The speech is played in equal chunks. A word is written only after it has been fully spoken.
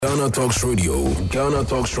Ghana Talks Radio. Ghana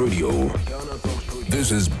Talks Radio.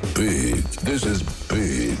 This is big. This is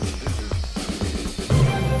big.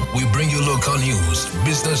 We bring you local news,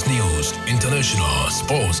 business news, international,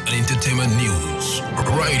 sports, and entertainment news.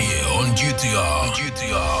 Right here on GTR.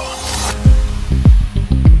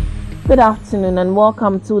 Good afternoon and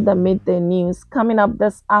welcome to the Midday News. Coming up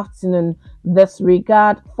this afternoon,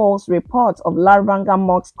 disregard false reports of Larabanga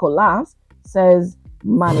Mosque collapse, says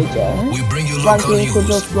manager. We bring you local news,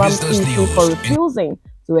 business news, for refusing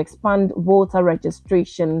to expand voter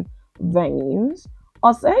registration venues.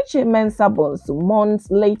 Oseche Mensah mourns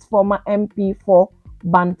late former MP for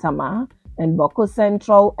Bantama, and Boko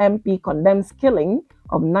Central MP condemns killing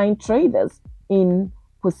of 9 traders in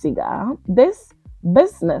Pusiga. This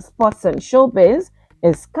business, sports and showbiz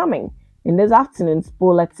is coming in this afternoon's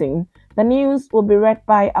bulletin. The news will be read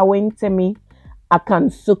by Awentemi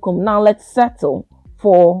Akansukum. Now let's settle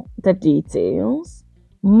for the details.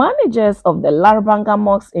 Managers of the Larabanga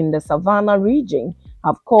Mosque in the Savannah region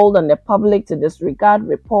have called on the public to disregard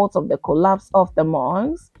reports of the collapse of the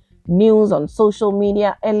mosque. News on social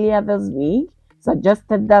media earlier this week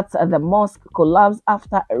suggested that the mosque collapsed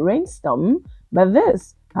after a rainstorm, but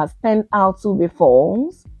this has turned out to be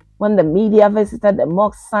false. When the media visited the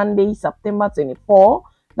mosque Sunday, September 24,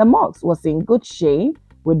 the mosque was in good shape,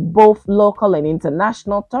 with both local and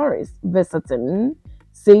international tourists visiting.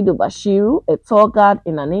 Saidu Bashiru, a tour guide,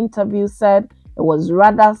 in an interview said it was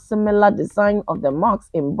rather similar design of the mosque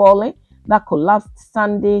in Bole that collapsed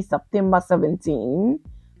Sunday, September 17.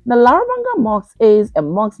 The Larabanga Mosque is a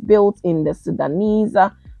mosque built in the Sudanese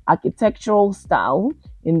architectural style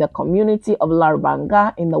in the community of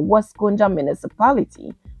Larabanga in the West Gonja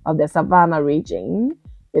municipality of the Savannah region.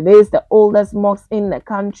 It is the oldest mosque in the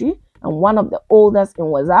country and one of the oldest in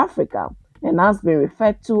West Africa, and has been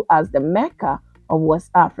referred to as the Mecca of West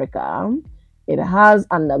Africa. It has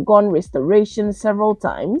undergone restoration several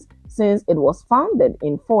times since it was founded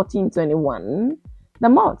in 1421. The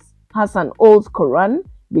mosque has an old Quran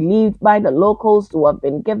believed by the locals to have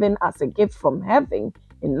been given as a gift from heaven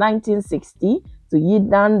in 1960 to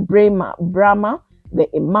Yidan Brahma, the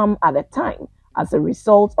Imam at the time, as a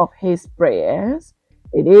result of his prayers.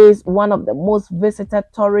 It is one of the most visited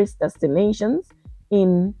tourist destinations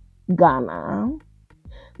in Ghana.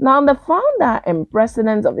 Now, the founder and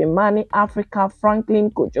president of Imani Africa, Franklin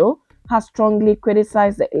Kojo, has strongly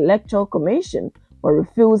criticized the Electoral Commission for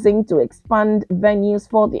refusing to expand venues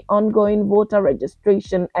for the ongoing voter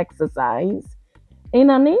registration exercise. In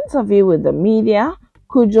an interview with the media,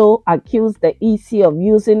 Kojo accused the EC of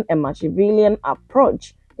using a Machiavellian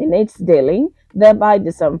approach in its dealing, thereby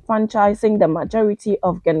disenfranchising the majority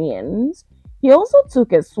of Ghanaians. He also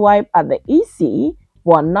took a swipe at the EC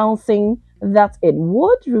for announcing that it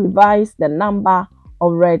would revise the number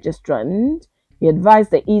of registrants. He advised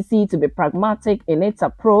the EC to be pragmatic in its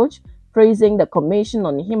approach, praising the Commission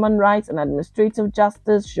on Human Rights and Administrative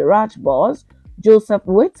Justice Shiraj boss, Joseph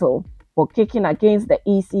Whittle, for kicking against the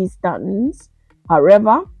EC's stance.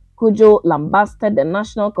 However, Kojo lambasted the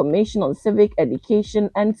National Commission on Civic Education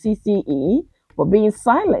 (NCCE) for being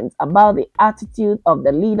silent about the attitude of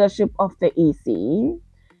the leadership of the EC.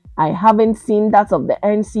 I haven't seen that of the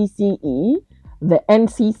NCCE. The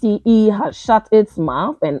NCCE has shut its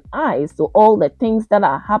mouth and eyes to all the things that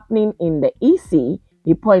are happening in the EC,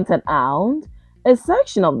 he pointed out. A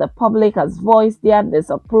section of the public has voiced their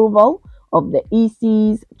disapproval of the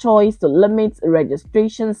EC's choice to limit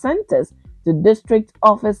registration centers to district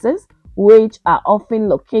offices, which are often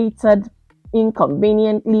located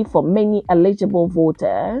inconveniently for many eligible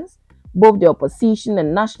voters. Both the opposition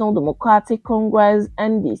and National Democratic Congress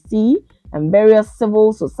 (NDC) and various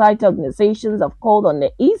civil society organizations have called on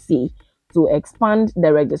the EC to expand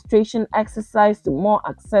the registration exercise to more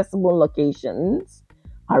accessible locations.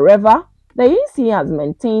 However, the EC has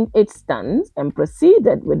maintained its stance and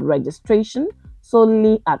proceeded with registration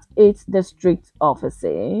solely at 8 district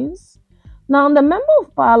offices. Now, the Member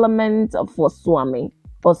of Parliament for Swami,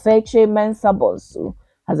 Oseche Mensah,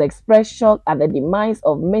 has expressed shock at the demise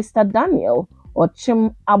of Mr. Daniel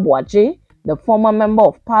Ochim Abwaje, the former Member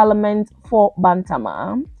of Parliament for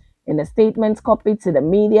Bantama. In a statement copied to the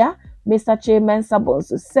media, Mr. Che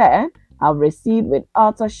Mensah said, "I've received with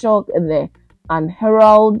utter shock the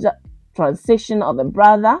unheralded transition of a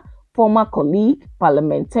brother, former colleague,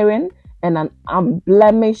 parliamentarian, and an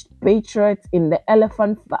unblemished patriot in the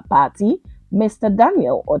Elephant Party, Mr.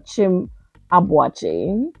 Daniel Ochim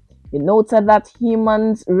Abwaje." He noted that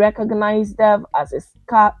humans recognize death as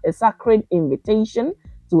a sacred invitation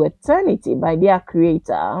to eternity by their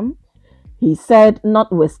Creator. He said,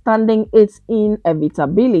 notwithstanding its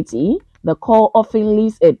inevitability, The call often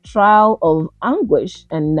leaves a trail of anguish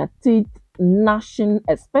and teeth gnashing,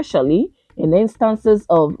 especially in instances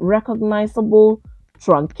of recognizable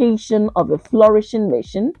truncation of a flourishing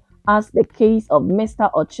nation, as the case of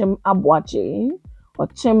Mr. Ochim Abwaje.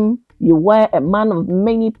 Ochim, you were a man of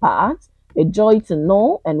many parts, a joy to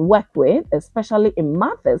know and work with, especially in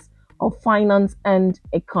matters of finance and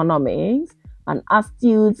economics. An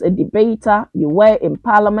astute debater you were in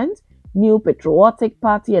Parliament, new patriotic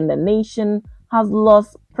party, and the nation has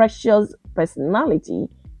lost precious personality,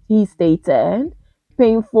 he stated.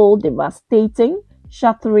 Painful, devastating,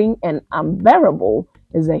 shattering, and unbearable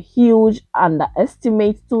is a huge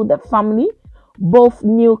underestimate to the family, both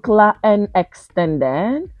nuclear and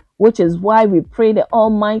extended, which is why we pray the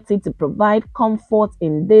Almighty to provide comfort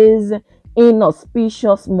in this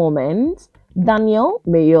inauspicious moment. Daniel,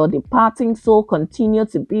 may your departing soul continue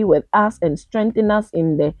to be with us and strengthen us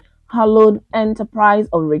in the hallowed enterprise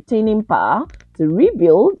of retaining power to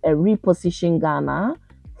rebuild and reposition Ghana.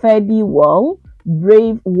 Fare thee well,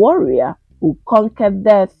 brave warrior who conquered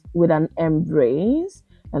death with an embrace.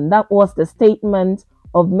 And that was the statement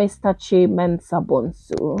of Mr. Chairman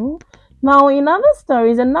Sabonsu. Now, in other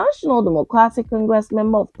stories, a National Democratic Congress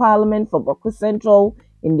Member of Parliament for Boko Central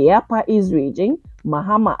in the Upper East region,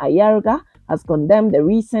 Mahama Ayarga, has condemned the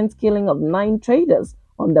recent killing of 9 traders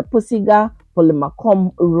on the Pusiga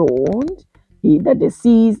Polimakom Road. The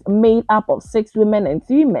deceased, made up of 6 women and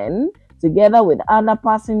 3 men, together with other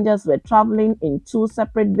passengers, were traveling in 2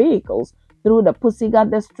 separate vehicles through the Pusiga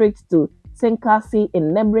district to Senkasi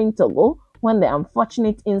in neighboring Togo when the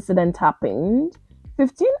unfortunate incident happened.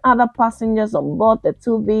 15 other passengers on board the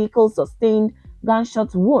 2 vehicles sustained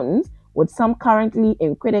gunshot wounds, with some currently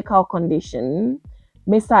in critical condition.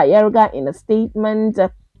 Mr. Ayerga, in a statement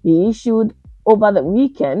he issued over the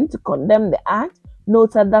weekend to condemn the act,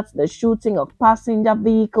 noted that the shooting of passenger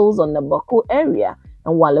vehicles on the Boko area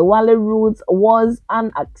and Wale Wale routes was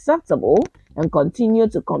unacceptable and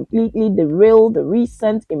continued to completely derail the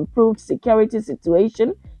recent improved security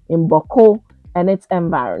situation in Boko and its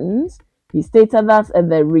environs. He stated that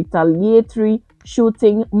the retaliatory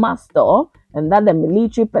shooting must stop and that the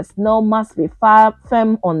military personnel must be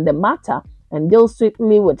firm on the matter and deal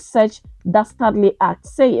swiftly with such dastardly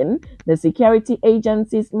acts, saying the security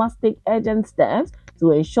agencies must take urgent steps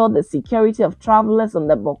to ensure the security of travelers on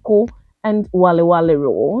the Boko and Wale Wale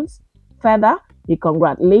roads. Further, he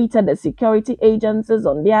congratulated the security agencies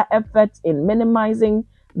on their efforts in minimizing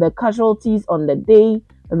the casualties on the day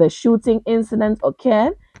the shooting incident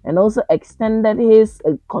occurred, and also extended his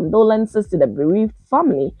condolences to the bereaved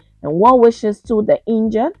family and well wishes to the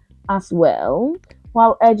injured as well,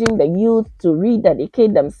 while urging the youth to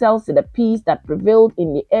rededicate themselves to the peace that prevailed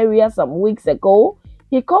in the area some weeks ago.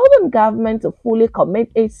 He called on government to fully commit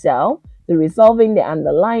itself to resolving the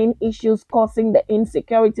underlying issues causing the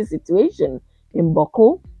insecurity situation in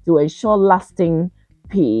Boko to ensure lasting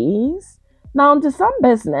peace. Now, to some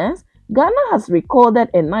business, Ghana has recorded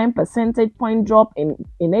a 9 percentage point drop in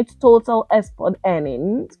its total export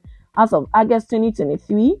earnings. As of August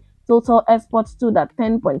 2023, total exports stood at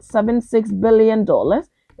 $10.76 billion.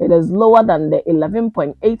 It is lower than the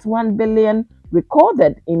 $11.81 billion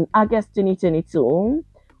recorded in August 2022.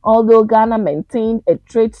 Although Ghana maintained a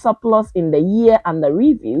trade surplus in the year under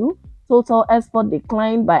review, total export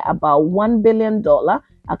declined by about $1 billion,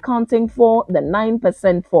 accounting for the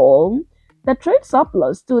 9% fall. The trade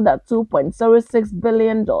surplus stood at $2.06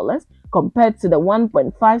 billion compared to the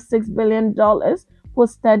 $1.56 billion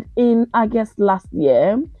posted in August last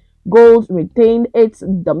year. Gold retained its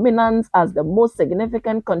dominance as the most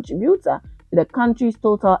significant contributor to the country's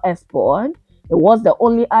total export. It was the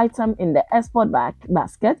only item in the export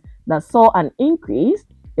basket that saw an increase.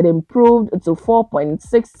 It improved to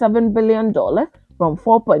 $4.67 billion from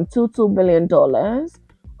 $4.22 billion.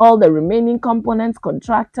 All the remaining components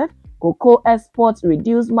contracted. Cocoa exports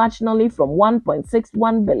reduced marginally from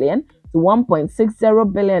 $1.61 billion to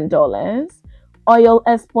 $1.60 billion. Oil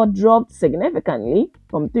export dropped significantly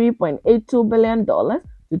from $3.82 billion to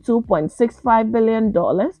 $2.65 billion.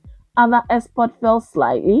 Other export fell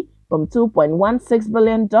slightly from $2.16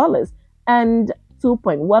 billion and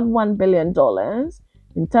 $2.11 billion.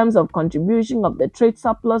 In terms of contribution of the trade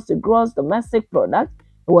surplus to gross domestic product,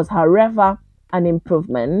 it was, however, an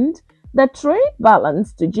improvement. The trade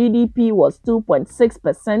balance to GDP was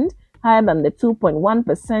 2.6%, higher than the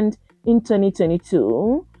 2.1% in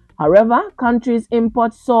 2022. However, country's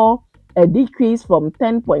imports saw a decrease from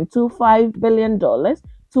 $10.25 billion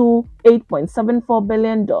to $8.74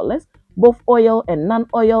 billion. Both oil and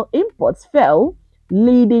non-oil imports fell,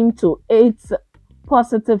 leading to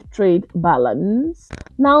positive trade balance.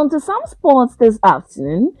 Now to some sports this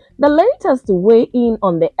afternoon. The latest to weigh in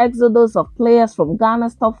on the exodus of players from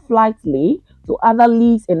Ghana's top flight league to other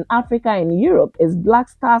leagues in Africa and Europe is Black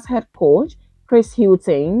Stars head coach Chris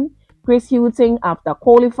Hughton. Chris Hughton, after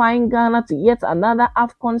qualifying Ghana to yet another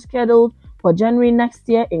AFCON scheduled for January next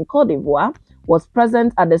year in Cote d'Ivoire, was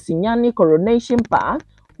present at the Signani Coronation Park,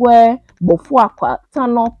 where Bofuakwa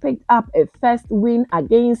Tano picked up a first win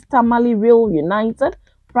against Tamale Real United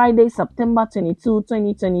Friday, September 22,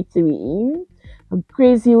 2023.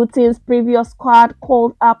 Chris Hughton's previous squad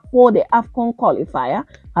called up for the AFCON qualifier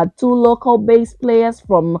had two local-based players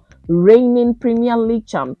from reigning Premier League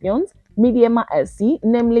champions, Midday SC,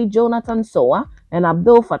 namely Jonathan Soa and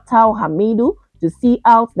Abdul Fattah Hamidu, to see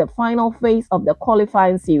out the final phase of the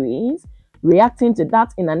qualifying series. Reacting to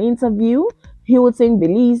that in an interview, Hughton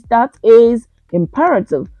believes that it is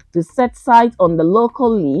imperative to set sight on the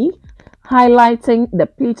local league, highlighting the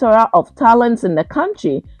plethora of talents in the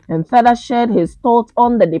country, and further shared his thoughts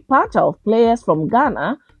on the departure of players from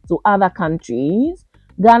Ghana to other countries.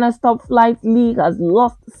 Ghana's top flight league has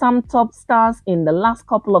lost some top stars in the last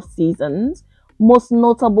couple of seasons. Most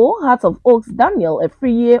notable, Heart of Oaks Daniel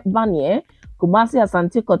Efriye Vanier, Kumasi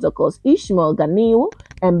Asante Kotoko's Ishmael Ganiu,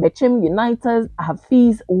 and Bechem United's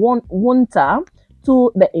Hafiz Wunta,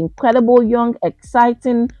 to the incredible young,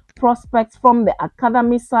 exciting prospects from the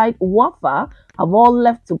academy side Wafa, have all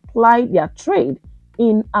left to ply their trade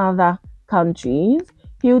in other countries.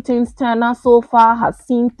 Hughton's tenure so far has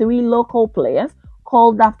seen 3 local players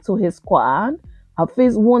called up to his squad.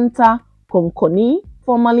 Hafiz Wunta Konkoni,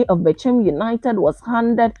 formerly of Bechem United, was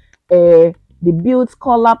handed a debut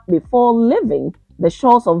call-up before leaving the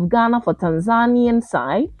shores of Ghana for Tanzanian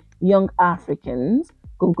side Young Africans.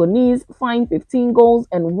 Konkoni's fine 15 goals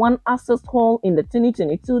and 1 assist haul in the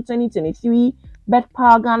 2022-2023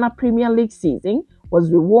 Bet-Power Ghana Premier League season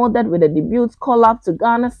was rewarded with a debut call-up to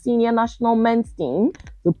Ghana's senior national men's team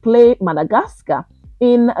to play Madagascar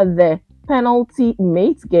in the penalty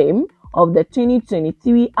mate game of the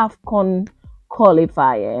 2023 AFCON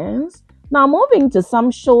qualifiers. Now moving to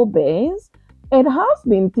some showbiz. It has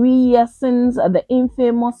been 3 years since the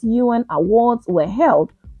infamous UN Awards were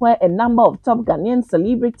held, where a number of top Ghanaian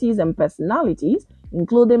celebrities and personalities,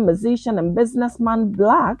 including musician and businessman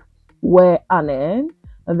Black, were honored.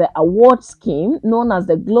 The award scheme, known as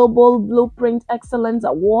the Global Blueprint Excellence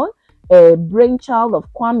Award, a brainchild of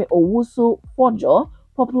Kwame Owusu Fojo,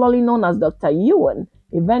 popularly known as Dr. Ewan,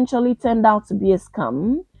 eventually turned out to be a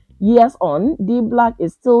scam. Years on, D Black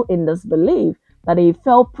is still in disbelief that he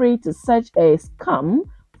fell prey to such a scam,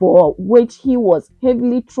 for which he was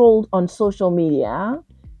heavily trolled on social media.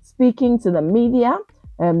 Speaking to the media,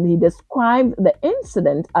 he described the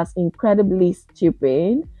incident as incredibly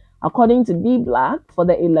stupid. According to D Black, for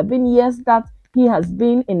the 11 years that he has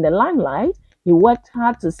been in the limelight, he worked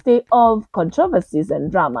hard to stay off controversies and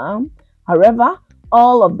drama. However,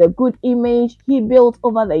 all of the good image he built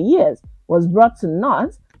over the years was brought to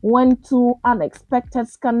naught when 2 unexpected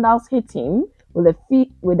scandals hit him, with a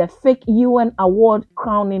fake UN award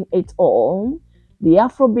crowning it all. The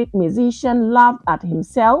Afrobeat musician laughed at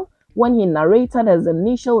himself when he narrated his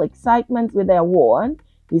initial excitement with the award.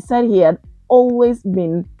 He said he had always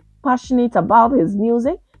been passionate about his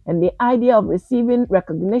music, and the idea of receiving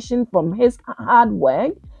recognition from his hard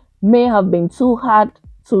work may have been too hard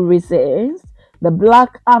to resist. The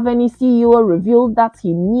Black Avenue CEO revealed that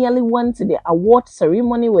he nearly went to the award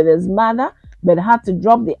ceremony with his mother, but had to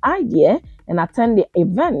drop the idea and attend the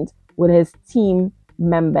event with his team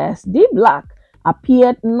members. D Black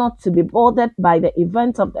appeared not to be bothered by the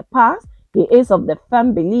events of the past. He is of the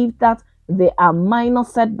firm belief that they are minor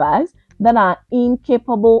setbacks that are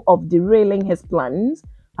incapable of derailing his plans.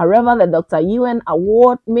 However, the Dr. UN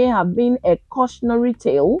Award may have been a cautionary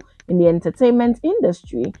tale in the entertainment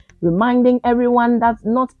industry, reminding everyone that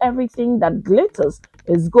not everything that glitters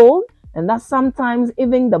is gold, and that sometimes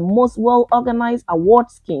even the most well-organized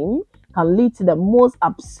award scheme can lead to the most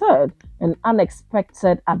absurd and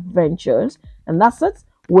unexpected adventures. And that's it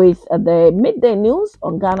with the midday news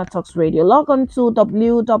on Ghana Talks Radio. Log on to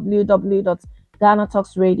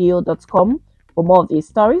www.GhanaTalksRadio.com for more of these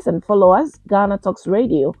stories, and follow us, Ghana Talks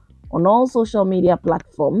Radio, on all social media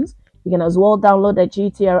platforms. You can as well download the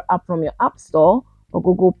GTR app from your App Store or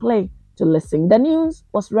Google Play to listen. The news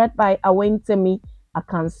was read by Awentemi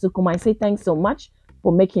Akansukum. I say thanks so much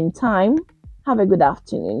for making time. Have a good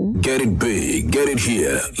afternoon. Get it big, get it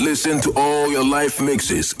here. Listen to all your live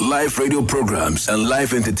mixes, live radio programs, and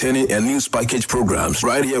live entertaining and news package programs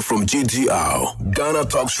right here from GTR, Ghana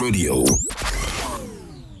Talks Radio.